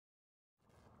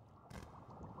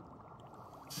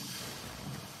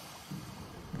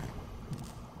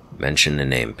Mention the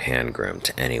name Pandgram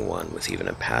to anyone with even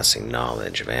a passing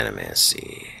knowledge of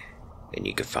Animancy, and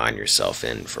you could find yourself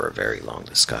in for a very long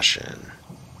discussion.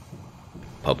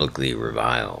 Publicly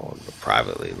reviled, but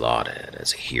privately lauded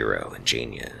as a hero and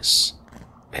genius,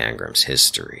 Pangram's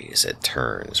history is at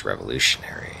turns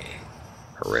revolutionary,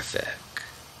 horrific,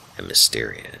 and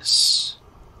mysterious.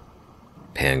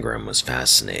 Pandgram was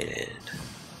fascinated,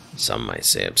 some might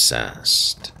say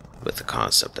obsessed, with the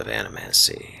concept of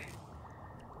Animancy.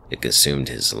 It consumed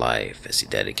his life as he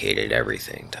dedicated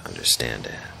everything to understand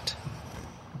it.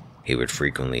 He would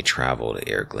frequently travel to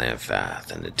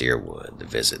Irglanfath and the Deerwood to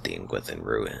visit the Ingwithan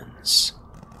ruins.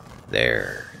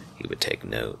 There, he would take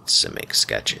notes and make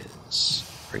sketches,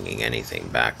 bringing anything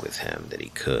back with him that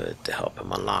he could to help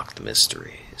him unlock the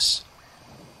mysteries.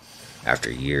 After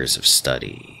years of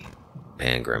study,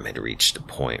 Pandgram had reached a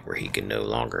point where he could no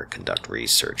longer conduct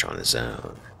research on his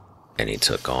own, and he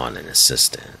took on an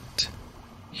assistant,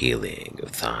 Helig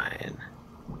of Thine.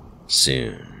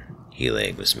 Soon,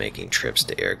 Helig was making trips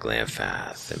to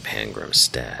Irglanfath in Pangram's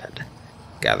stead,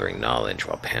 gathering knowledge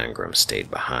while Pandgram stayed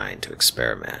behind to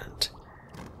experiment.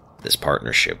 This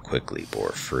partnership quickly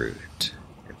bore fruit,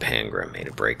 and Pandgram made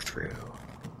a breakthrough,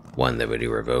 one that would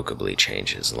irrevocably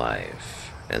change his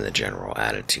life and the general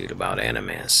attitude about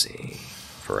Animancy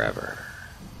forever.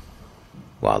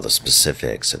 While the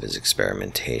specifics of his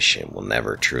experimentation will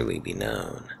never truly be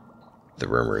known, the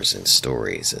rumors and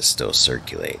stories that still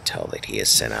circulate tell that he has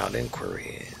sent out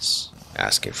inquiries,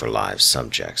 asking for live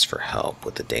subjects for help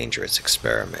with a dangerous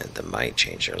experiment that might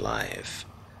change their life,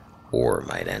 or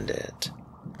might end it.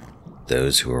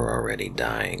 Those who are already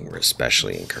dying were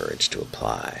especially encouraged to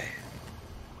apply.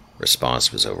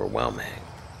 Response was overwhelming,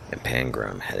 and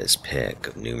Pandgram had his pick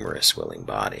of numerous willing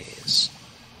bodies.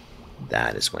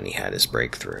 That is when he had his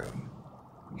breakthrough.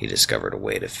 He discovered a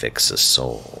way to fix a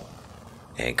soul,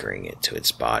 anchoring it to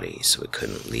its body so it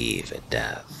couldn't leave at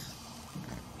death.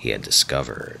 He had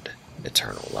discovered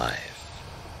eternal life.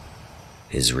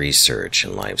 His research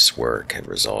and life's work had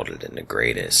resulted in the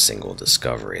greatest single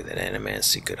discovery that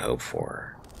Animancy could hope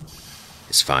for.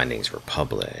 His findings were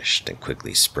published and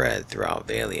quickly spread throughout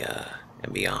Valia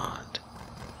and beyond.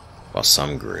 While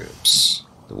some groups,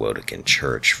 the Wodekin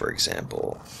Church for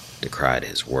example, decried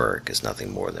his work as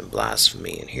nothing more than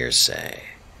blasphemy and hearsay,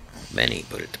 many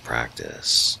put it to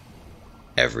practice.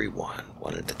 Everyone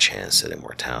wanted the chance at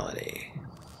immortality.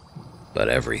 But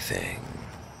everything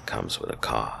comes with a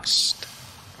cost.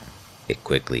 It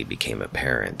quickly became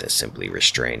apparent that simply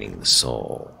restraining the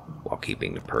soul while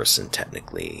keeping the person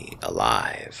technically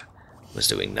alive was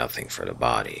doing nothing for the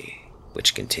body,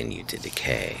 which continued to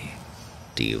decay,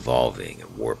 de-evolving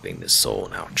and warping the soul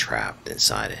now trapped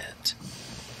inside it.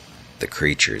 The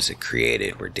creatures it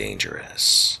created were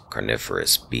dangerous,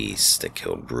 carnivorous beasts that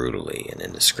killed brutally and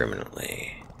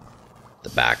indiscriminately. The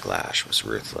backlash was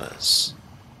ruthless.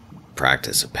 The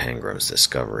practice of Pangram's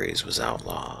discoveries was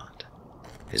outlawed.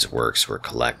 His works were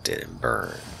collected and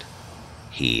burned.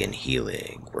 He and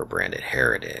Helig were branded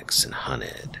heretics and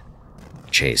hunted,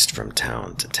 chased from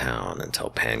town to town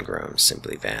until Pandgram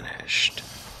simply vanished.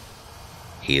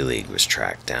 Helig was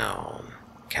tracked down,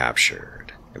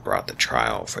 captured, and brought to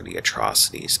trial for the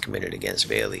atrocities committed against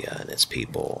Valia and its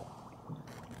people.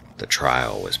 The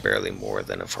trial was barely more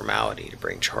than a formality to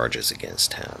bring charges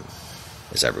against him,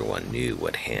 as everyone knew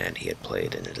what hand he had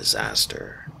played in the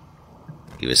disaster.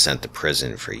 He was sent to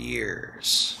prison for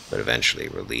years, but eventually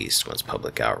released once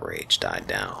public outrage died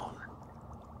down.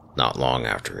 Not long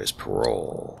after his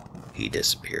parole, he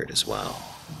disappeared as well.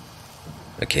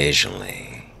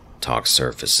 Occasionally, talk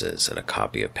surfaces that a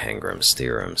copy of Pangram's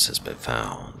theorems has been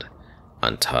found,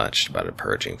 untouched by the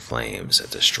purging flames that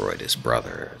destroyed his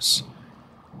brothers.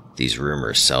 These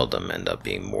rumors seldom end up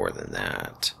being more than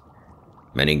that.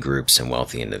 Many groups and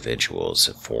wealthy individuals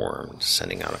have formed,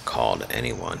 sending out a call to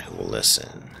anyone who will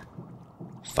listen.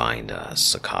 Find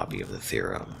us a copy of the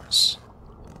theorems.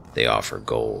 They offer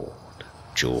gold,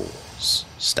 jewels,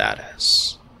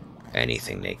 status,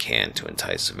 anything they can to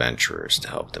entice adventurers to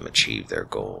help them achieve their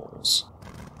goals.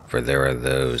 For there are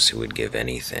those who would give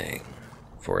anything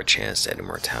for a chance at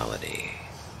immortality,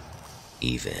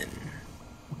 even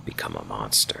become a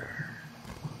monster.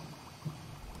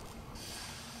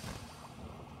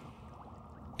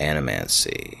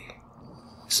 Animancy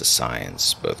is a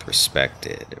science both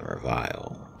respected and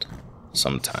reviled,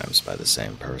 sometimes by the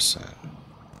same person.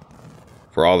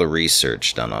 For all the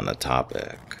research done on the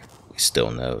topic, we still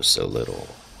know so little.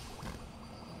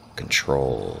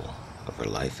 Control over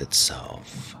life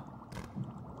itself.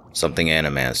 Something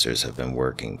animancers have been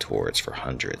working towards for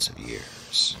hundreds of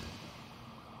years.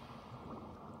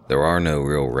 There are no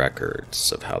real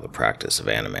records of how the practice of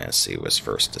animancy was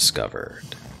first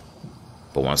discovered,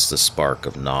 but once the spark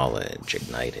of knowledge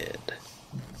ignited,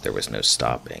 there was no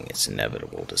stopping its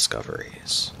inevitable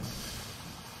discoveries.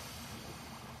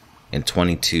 In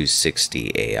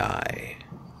 2260 AI,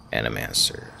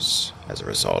 animancers, as a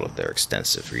result of their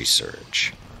extensive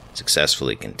research,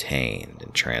 successfully contained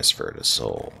and transferred a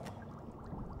soul.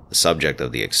 The subject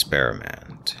of the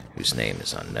experiment, whose name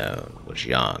is unknown, was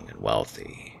young and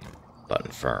wealthy, but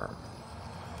infirm.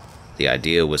 The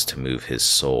idea was to move his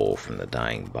soul from the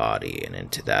dying body and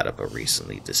into that of a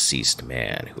recently deceased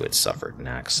man who had suffered an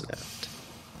accident.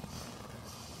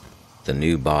 The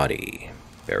new body,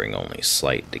 bearing only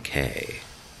slight decay,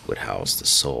 would house the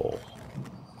soul,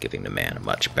 giving the man a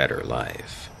much better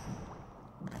life.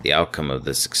 The outcome of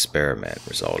this experiment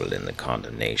resulted in the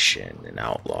condemnation and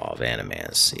outlaw of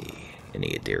animancy in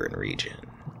the Adiran region.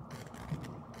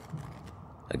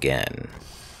 Again,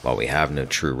 while we have no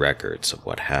true records of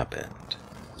what happened,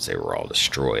 as they were all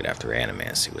destroyed after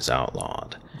animancy was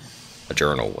outlawed, a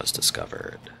journal was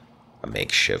discovered, a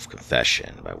makeshift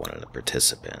confession by one of the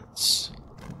participants.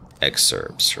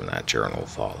 Excerpts from that journal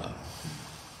follow.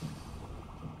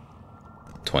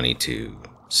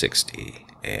 2260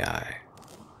 AI,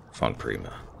 Font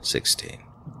Prima 16.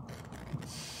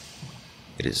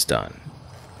 It is done,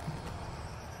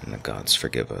 and the gods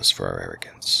forgive us for our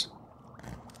arrogance.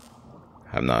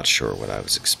 I'm not sure what I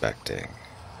was expecting.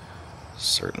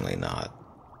 Certainly not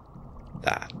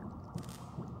that.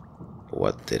 But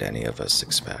what did any of us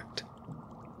expect?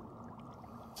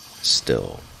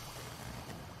 Still,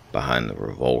 behind the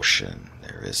revulsion,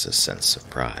 there is a sense of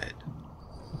pride,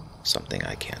 something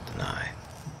I can't deny.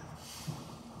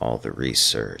 All the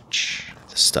research,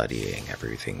 the studying,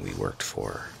 everything we worked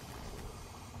for.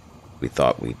 We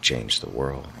thought we'd change the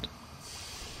world.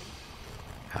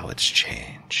 How it's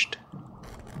changed.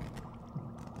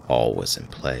 All was in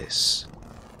place.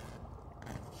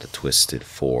 The twisted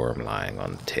form lying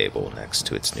on the table next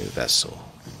to its new vessel.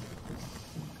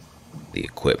 The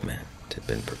equipment had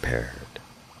been prepared.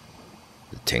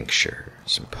 The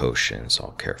tinctures and potions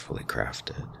all carefully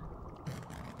crafted.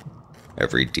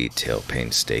 Every detail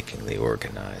painstakingly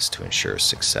organized to ensure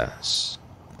success.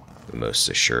 We most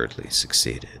assuredly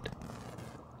succeeded.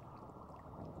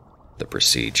 The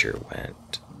procedure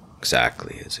went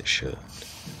exactly as it should.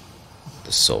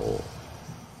 The soul,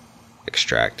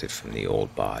 extracted from the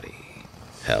old body,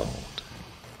 held,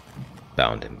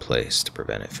 bound in place to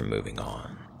prevent it from moving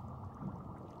on.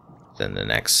 Then the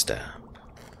next step,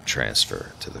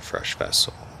 transfer to the fresh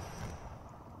vessel.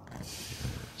 It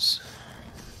was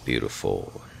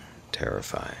beautiful and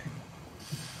terrifying.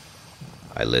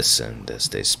 I listened as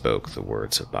they spoke the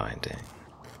words of binding.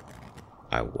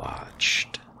 I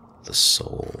watched the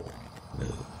soul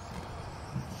move.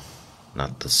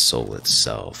 Not the soul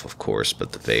itself, of course,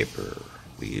 but the vapor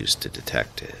we used to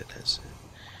detect it as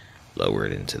it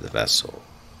lowered into the vessel.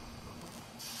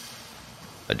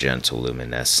 A gentle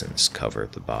luminescence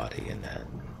covered the body, and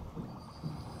then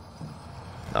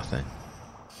nothing.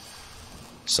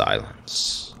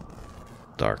 Silence.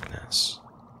 Darkness.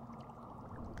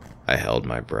 I held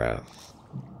my breath,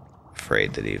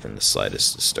 afraid that even the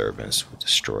slightest disturbance would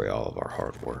destroy all of our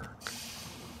hard work.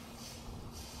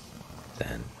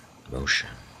 Then motion.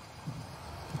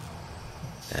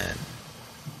 Then,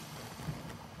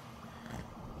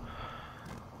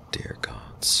 dear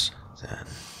gods, then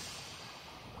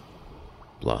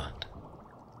blood.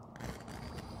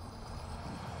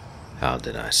 How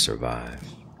did I survive?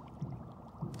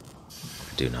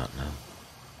 I do not know.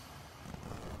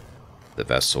 The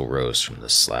vessel rose from the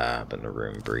slab and the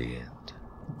room breathed.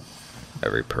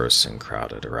 Every person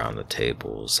crowded around the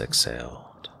tables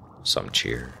exhaled. Some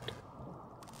cheered.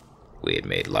 We had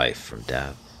made life from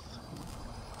death.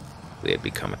 We had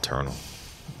become eternal.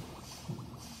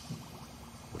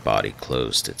 The body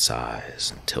closed its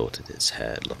eyes and tilted its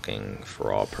head, looking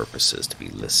for all purposes to be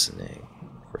listening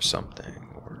for something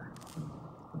or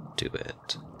to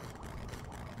it.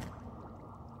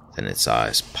 Then its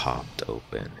eyes popped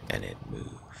open and it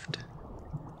moved.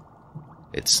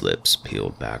 Its lips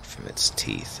peeled back from its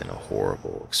teeth in a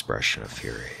horrible expression of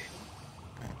fury.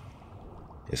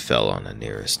 It fell on the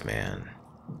nearest man,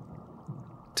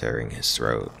 tearing his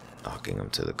throat, knocking him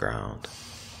to the ground.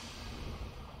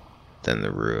 Then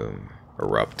the room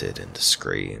erupted into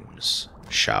screams,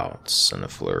 shouts, and a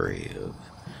flurry of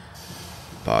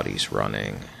bodies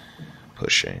running,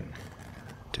 pushing,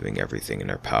 doing everything in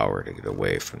their power to get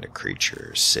away from the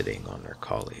creatures sitting on their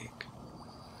colleague.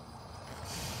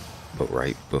 But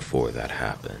right before that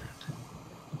happened,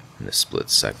 in the split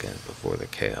second before the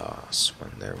chaos,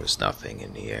 when there was nothing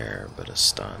in the air but a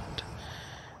stunned,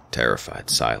 Terrified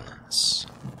silence.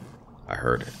 I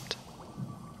heard it.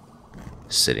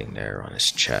 Sitting there on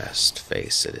his chest,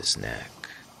 face at his neck.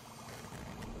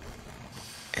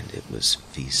 And it was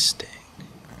feasting.